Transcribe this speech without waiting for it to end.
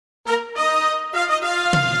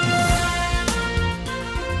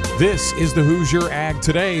This is the Hoosier Ag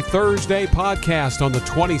Today Thursday podcast on the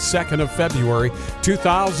 22nd of February,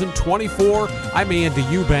 2024. I'm Andy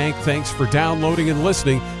Eubank. Thanks for downloading and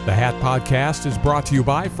listening. The HAT podcast is brought to you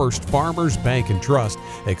by First Farmers Bank and Trust.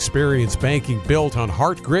 Experience banking built on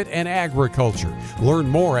heart, grit, and agriculture. Learn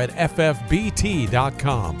more at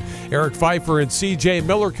ffbt.com. Eric Pfeiffer and CJ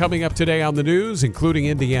Miller coming up today on the news, including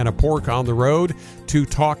Indiana Pork on the road to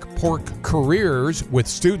talk pork careers with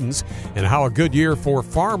students and how a good year for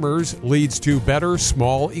farmers leads to better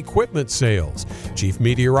small equipment sales. Chief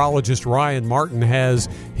Meteorologist Ryan Martin has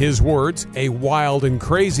his words, a wild and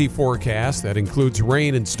crazy forecast that includes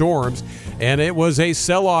rain and storms, and it was a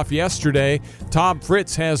sell-off yesterday. Tom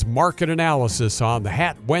Fritz has market analysis on the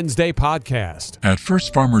HAT Wednesday podcast. At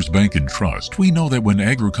First Farmers Bank and Trust, we know that when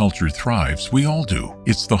agriculture thrives, we all do.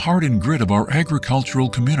 It's the heart and grit of our agricultural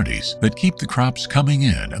communities that keep the crops coming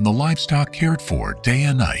in and the livestock cared for day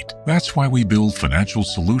and night. That's why we build financial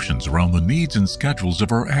solutions around the needs and schedules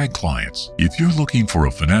of our ag clients. If you're looking for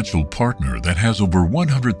a financial partner that has over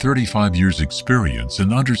 135 years experience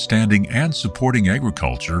in understanding and supporting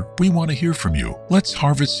agriculture, we want to hear from you. Let's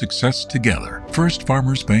harvest success together. First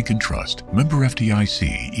Farmers Bank and Trust, member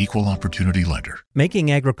FDIC, equal opportunity lender.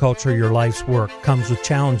 Making agriculture your life's work comes with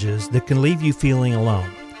challenges that can leave you feeling alone.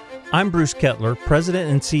 I'm Bruce Kettler, President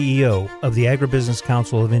and CEO of the Agribusiness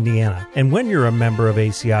Council of Indiana. And when you're a member of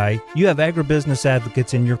ACI, you have agribusiness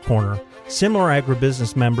advocates in your corner, similar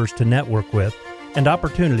agribusiness members to network with, and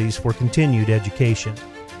opportunities for continued education.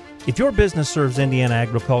 If your business serves Indiana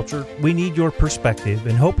agriculture, we need your perspective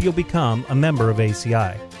and hope you'll become a member of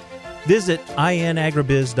ACI. Visit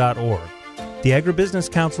inagribiz.org. The Agribusiness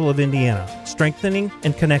Council of Indiana, strengthening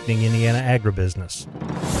and connecting Indiana agribusiness.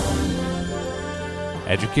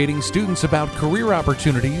 Educating students about career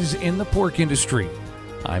opportunities in the pork industry.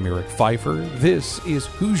 I'm Eric Pfeiffer. This is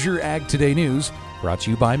Hoosier Ag Today News, brought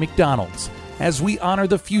to you by McDonald's. As we honor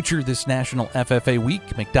the future this National FFA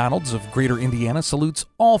Week, McDonald's of Greater Indiana salutes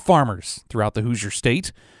all farmers throughout the Hoosier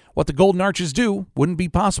State. What the Golden Arches do wouldn't be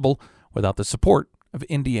possible without the support of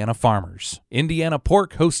Indiana farmers. Indiana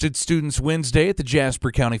Pork hosted students Wednesday at the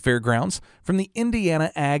Jasper County Fairgrounds from the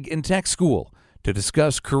Indiana Ag and Tech School to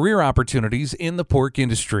discuss career opportunities in the pork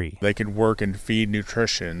industry. They can work in feed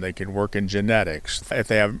nutrition. They can work in genetics. If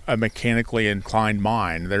they have a mechanically inclined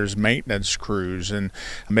mind, there's maintenance crews. And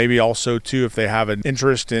maybe also, too, if they have an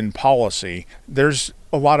interest in policy, there's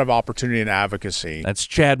a lot of opportunity in advocacy. That's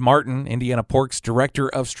Chad Martin, Indiana Pork's Director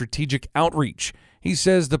of Strategic Outreach. He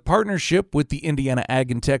says the partnership with the Indiana Ag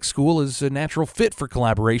and Tech School is a natural fit for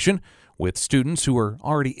collaboration with students who are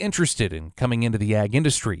already interested in coming into the ag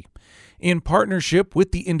industry. In partnership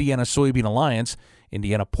with the Indiana Soybean Alliance,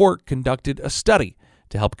 Indiana Pork conducted a study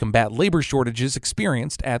to help combat labor shortages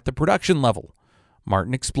experienced at the production level.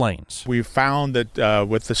 Martin explains. We found that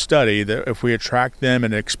with the study that if we attract them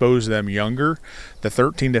and expose them younger, the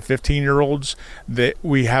 13 to 15-year-olds, that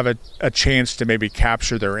we have a chance to maybe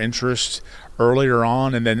capture their interest earlier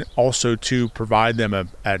on, and then also to provide them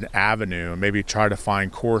an avenue and maybe try to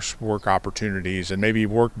find coursework opportunities and maybe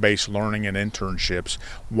work-based learning and internships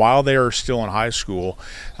while they are still in high school.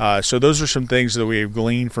 So those are some things that we have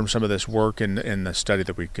gleaned from some of this work in the study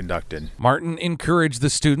that we conducted. Martin encouraged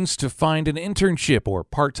the students to find an internship or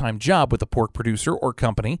part-time job with a pork producer or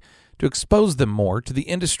company to expose them more to the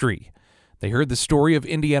industry. They heard the story of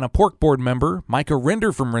Indiana Pork Board member Micah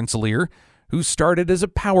Rinder from Rensselaer, who started as a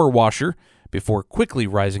power washer before quickly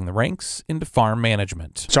rising the ranks into farm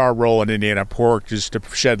management. It's our role at Indiana Pork just to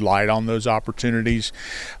shed light on those opportunities,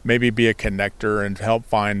 maybe be a connector and help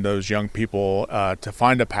find those young people to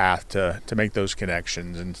find a path to make those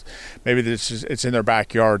connections. And maybe it's in their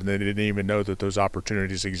backyard and they didn't even know that those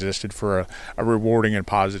opportunities existed for a rewarding and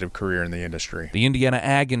positive career in the industry. The Indiana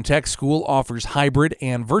Ag and Tech School offers hybrid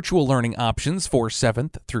and virtual learning options for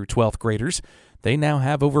 7th through 12th graders. They now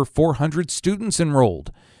have over 400 students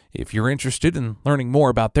enrolled. If you're interested in learning more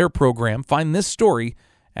about their program, find this story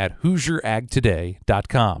at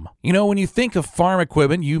HoosierAgToday.com. You know, when you think of farm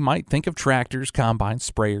equipment, you might think of tractors,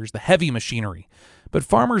 combines, sprayers, the heavy machinery. But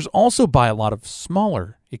farmers also buy a lot of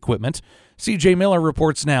smaller equipment. CJ Miller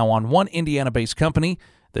reports now on one Indiana-based company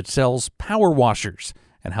that sells power washers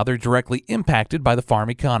and how they're directly impacted by the farm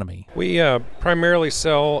economy. We primarily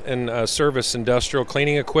sell and service industrial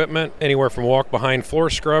cleaning equipment, anywhere from walk-behind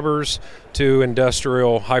floor scrubbers to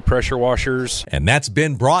industrial high-pressure washers. And that's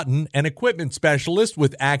Ben Broughton, an equipment specialist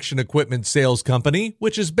with Action Equipment Sales Company,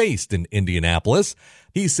 which is based in Indianapolis.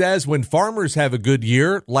 He says when farmers have a good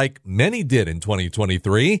year, like many did in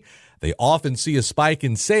 2023, they often see a spike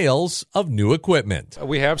in sales of new equipment.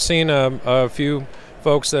 We have seen a few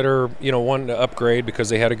folks that are, wanting to upgrade because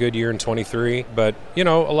they had a good year in 23. But, a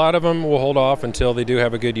lot of them will hold off until they do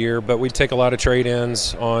have a good year. But we take a lot of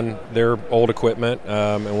trade-ins on their old equipment.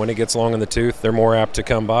 And when it gets long in the tooth, they're more apt to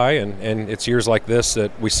come by. And it's years like this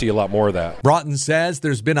that we see a lot more of that. Broughton says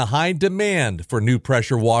there's been a high demand for new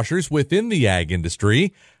pressure washers within the ag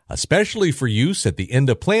industry, especially for use at the end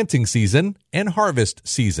of planting season and harvest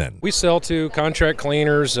season. We sell to contract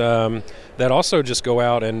cleaners that also just go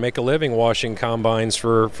out and make a living washing combines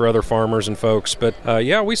for other farmers and folks. But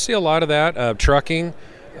we see a lot of that. Trucking,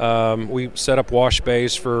 we set up wash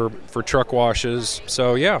bays for truck washes.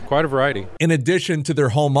 So quite a variety. In addition to their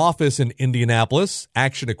home office in Indianapolis,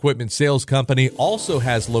 Action Equipment Sales Company also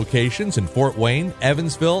has locations in Fort Wayne,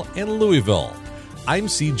 Evansville, and Louisville. I'm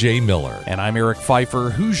CJ Miller. And I'm Eric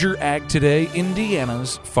Pfeiffer, Hoosier Ag Today,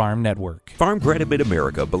 Indiana's Farm Network. Farm Credit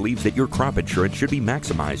Mid-America believes that your crop insurance should be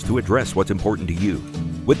maximized to address what's important to you.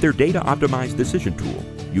 With their data-optimized decision tool,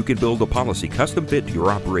 you can build a policy custom-fit to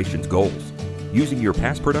your operations goals. Using your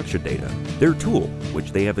past production data, their tool,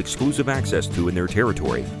 which they have exclusive access to in their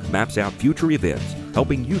territory, maps out future events,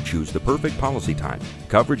 helping you choose the perfect policy type,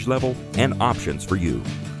 coverage level, and options for you,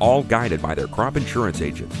 all guided by their crop insurance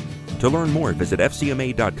agents. To learn more, visit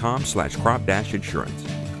fcma.com/crop-insurance.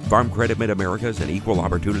 Farm Credit Mid-America is an equal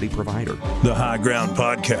opportunity provider. The High Ground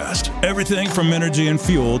Podcast. Everything from energy and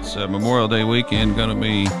fuel. It's Memorial Day weekend, going to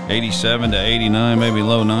be 87 to 89, maybe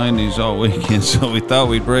low 90s all weekend. So we thought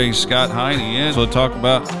we'd bring Scott Heine in. So we'll talk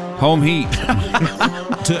about home heat.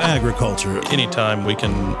 To agriculture. Anytime we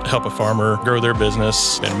can help a farmer grow their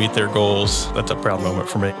business and meet their goals, that's a proud moment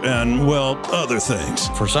for me. And, other things.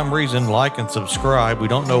 For some reason, like and subscribe. We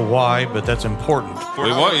don't know why, but that's important.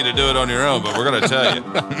 We want you to do it on your own, but we're going to tell you.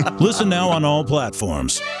 Listen now on all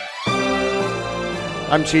platforms.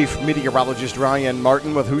 I'm Chief Meteorologist Ryan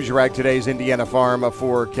Martin with Hoosier Ag Today's Indiana Farm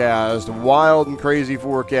Forecast. Wild and crazy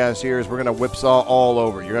forecast here as we're going to whipsaw all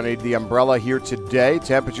over. You're going to need the umbrella here today.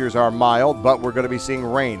 Temperatures are mild, but we're going to be seeing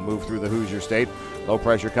rain move through the Hoosier State. Low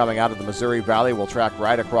pressure coming out of the Missouri Valley will track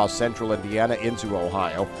right across central Indiana into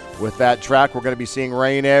Ohio. With that track, we're going to be seeing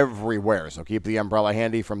rain everywhere, so keep the umbrella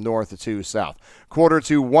handy from north to south. 1/4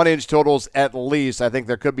 to 1 inch totals at least. I think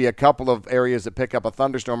there could be a couple of areas that pick up a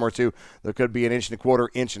thunderstorm or two. There could be 1.25 inches,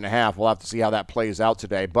 inch and a half. We'll have to see how that plays out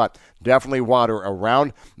today, but definitely water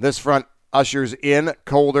around. This front ushers in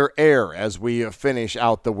colder air as we finish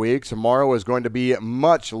out the week. Tomorrow is going to be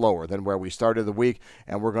much lower than where we started the week,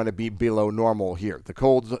 and we're going to be below normal here. The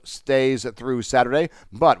cold stays through Saturday,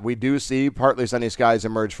 but we do see partly sunny skies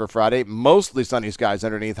emerge for Friday, mostly sunny skies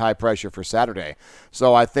underneath high pressure for Saturday.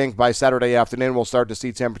 So I think by Saturday afternoon, we'll start to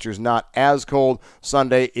see temperatures not as cold.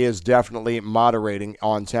 Sunday is definitely moderating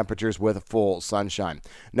on temperatures with full sunshine.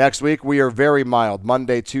 Next week, we are very mild.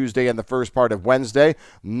 Monday, Tuesday, and the first part of Wednesday.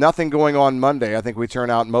 Nothing going on Monday. I think we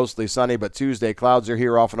turn out mostly sunny, but Tuesday clouds are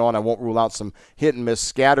here off and on. I won't rule out some hit and miss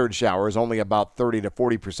scattered showers, only about 30 to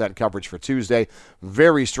 40% coverage for Tuesday.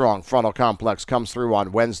 Very strong frontal complex comes through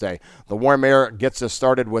on Wednesday. The warm air gets us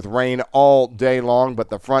started with rain all day long,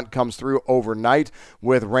 but the front comes through overnight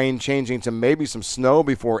with rain changing to maybe some snow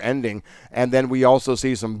before ending. And then we also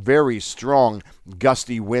see some very strong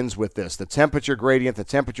gusty winds with this. The temperature gradient, the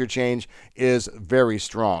temperature change is very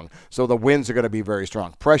strong. So the winds are going to be very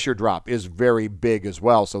strong. Pressure drop is very big as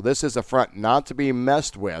well. So this is a front not to be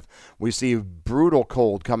messed with. We see brutal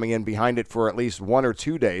cold coming in behind it for at least 1 or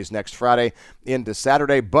 2 days next Friday into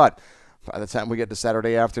Saturday, but by the time we get to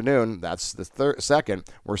Saturday afternoon, that's the second,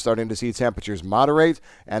 we're starting to see temperatures moderate,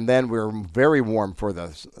 and then we're very warm for the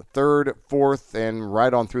 3rd, 4th, and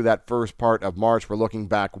right on through that first part of March. We're looking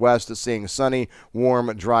back west, seeing sunny,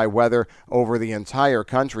 warm, dry weather over the entire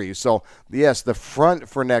country. So, yes, the front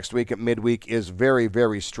for next week at midweek is very,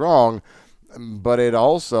 very strong, but it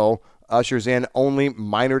also ushers in only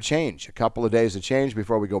minor change. A couple of days of change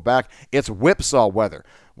before we go back. It's whipsaw weather.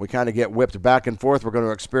 We kind of get whipped back and forth. We're going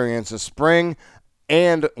to experience a spring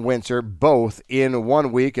and winter both in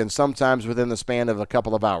 1 week and sometimes within the span of a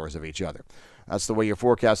couple of hours of each other. That's the way your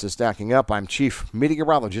forecast is stacking up. I'm Chief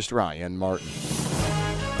Meteorologist Ryan Martin.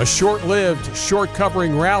 A short-lived,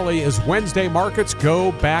 short-covering rally as Wednesday markets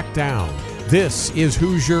go back down. This is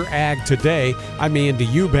Hoosier Ag Today. I'm Andy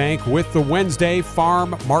Eubank with the Wednesday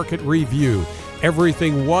Farm Market Review.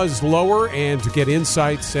 Everything was lower, and to get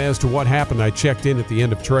insights as to what happened, I checked in at the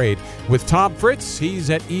end of trade with Tom Fritz. He's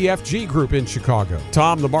at EFG Group in Chicago.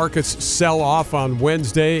 Tom, the markets sell off on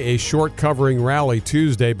Wednesday, a short covering rally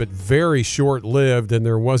Tuesday, but very short-lived, and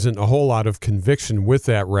there wasn't a whole lot of conviction with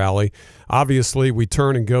that rally. Obviously, we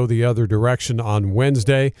turn and go the other direction on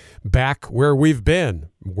Wednesday, back where we've been.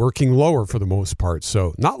 working lower for the most part.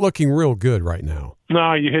 So not looking real good right now.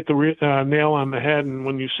 No, you hit the nail on the head. And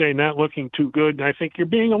when you say not looking too good, I think you're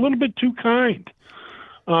being a little bit too kind.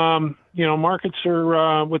 Markets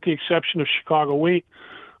are, with the exception of Chicago wheat,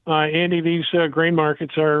 Andy, these grain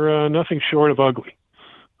markets are nothing short of ugly.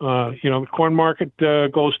 The corn market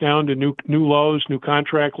goes down to new lows, new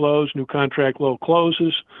contract lows, new contract low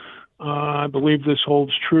closes. I believe this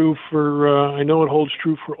holds true I know it holds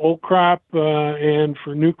true for old crop and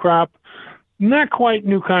for new crop. Not quite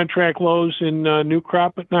new contract lows in new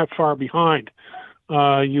crop, but not far behind.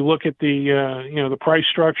 You look at the price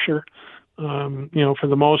structure. For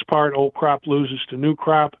the most part, old crop loses to new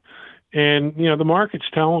crop. And, the market's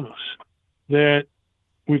telling us that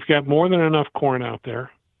we've got more than enough corn out there,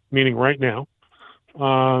 meaning right now.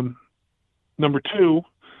 Number two,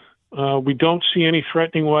 we don't see any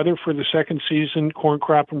threatening weather for the second season corn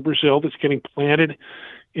crop in Brazil that's getting planted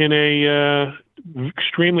in a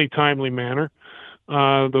extremely timely manner.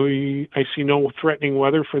 I see no threatening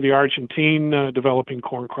weather for the Argentine developing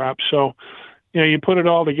corn crop. So, you put it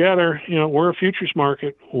all together, we're a futures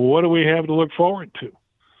market. What do we have to look forward to?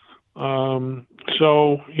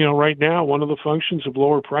 Right now, one of the functions of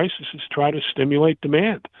lower prices is try to stimulate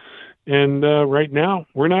demand. And right now,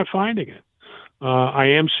 we're not finding it. I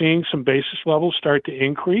am seeing some basis levels start to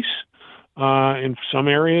increase in some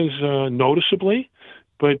areas noticeably,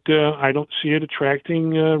 but I don't see it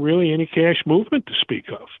attracting really any cash movement to speak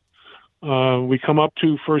of. We come up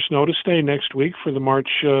to first notice day next week for the March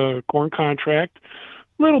corn contract.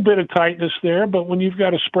 A little bit of tightness there, but when you've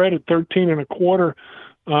got a spread at 13.25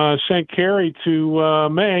 cent carry to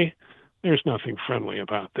May, there's nothing friendly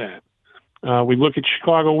about that. We look at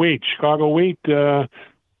Chicago wheat.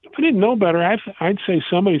 If I didn't know better, I'd say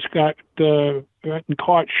somebody's gotten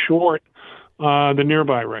caught short the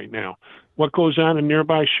nearby right now. What goes on in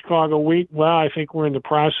nearby Chicago wheat? Well, I think we're in the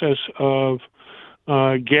process of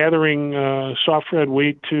gathering soft red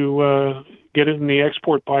wheat to get it in the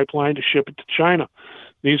export pipeline to ship it to China.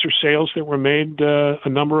 These are sales that were made a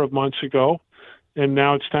number of months ago, and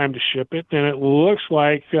now it's time to ship it. And it looks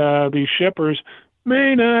like these shippers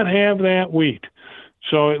may not have that wheat.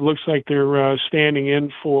 So it looks like they're standing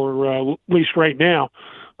in for, at least right now,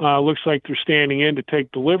 looks like they're standing in to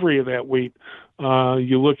take delivery of that wheat.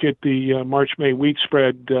 You look at the March-May wheat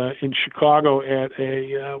spread in Chicago at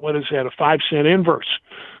a 5-cent inverse.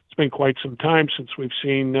 It's been quite some time since we've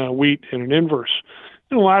seen wheat in an inverse.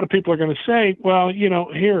 And a lot of people are going to say, well,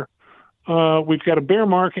 here, we've got a bear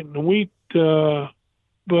market in the wheat,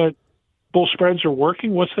 but bull spreads are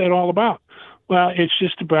working. What's that all about? Well, it's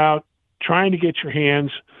just about trying to get your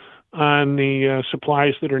hands on the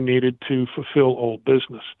supplies that are needed to fulfill old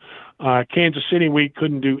business. Kansas City wheat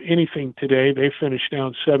couldn't do anything today. They finished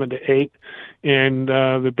down 7 to 8, and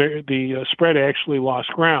the spread actually lost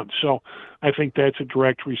ground. So I think that's a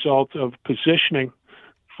direct result of positioning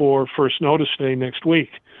for first notice day next week.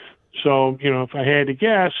 So, if I had to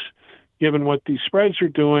guess, given what these spreads are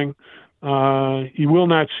doing, you will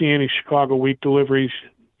not see any Chicago wheat deliveries.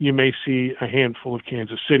 You may see a handful of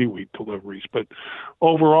Kansas City wheat deliveries. But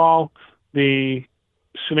overall, the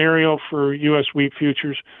scenario for U.S. wheat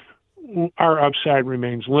futures, our upside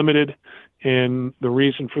remains limited. And the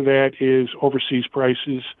reason for that is overseas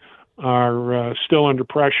prices are still under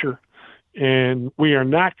pressure, and we are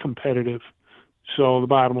not competitive. So the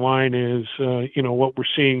bottom line is, what we're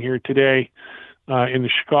seeing here today in the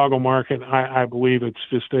Chicago market, I believe it's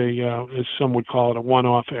just as some would call it, a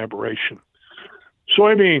one-off aberration.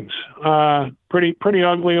 Soybeans, pretty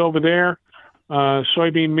ugly over there.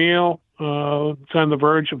 Soybean meal, it's on the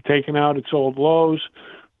verge of taking out its old lows.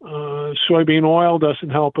 Soybean oil doesn't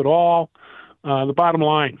help at all. The bottom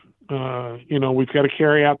line, we've got a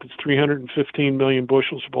carryout that's 315 million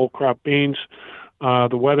bushels of old crop beans.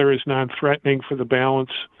 The weather is non-threatening for the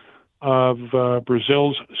balance of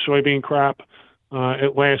Brazil's soybean crop.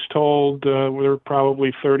 At last told, we're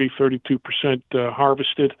probably 32%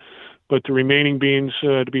 harvested, but the remaining beans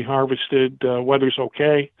to be harvested, weather's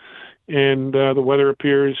okay, and the weather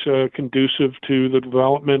appears conducive to the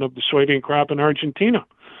development of the soybean crop in Argentina.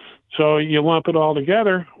 So you lump it all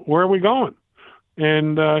together, where are we going?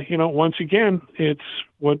 And, once again, it's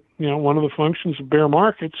one of the functions of bear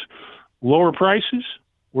markets, lower prices,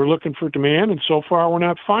 we're looking for demand, and so far we're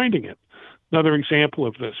not finding it. Another example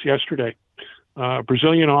of this, yesterday,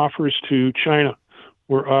 Brazilian offers to China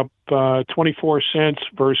were up 24 cents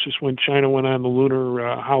versus when China went on the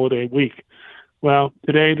lunar holiday week. Well,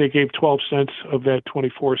 today they gave 12 cents of that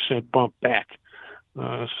 24-cent bump back.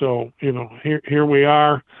 So, here we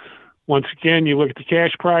are. Once again, you look at the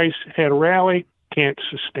cash price, had a rally, can't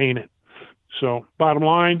sustain it. So bottom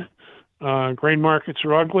line, Grain markets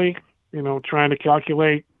are ugly. Trying to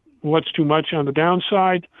calculate what's too much on the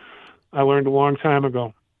downside. I learned a long time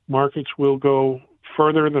ago. Markets will go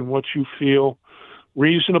further than what you feel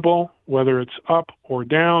reasonable, whether it's up or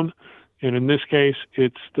down. And in this case,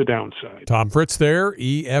 it's the downside. Tom Fritz there,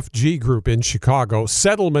 EFG Group in Chicago.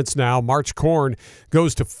 Settlements now. March corn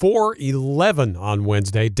goes to 4.11 on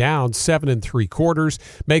Wednesday, down 7 3/4.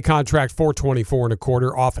 May contract 4.24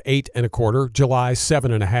 1/4, off 8 1/4. July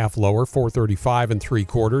 7.5 lower, 4.35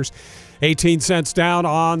 3/4. 18 cents down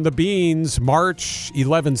on the beans. March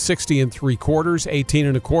 11.60 3/4, 18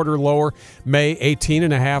 1/4 lower. May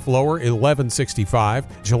 18.5 lower, 11.65.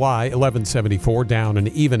 July 11.74 down an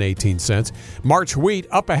even 18 cents. March wheat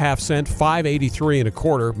up a half cent, 5.83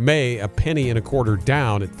 1/4. May a penny and a quarter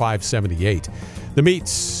down at 5.78. The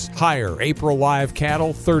meats higher. April live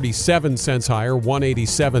cattle 37 cents higher,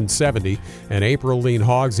 187.70, and April lean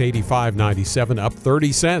hogs 85.97, up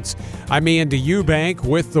 30 cents. I'm Andy Eubank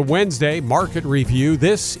with the Wednesday Market Review.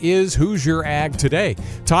 This is Hoosier Ag Today.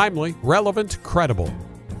 Timely, relevant, credible.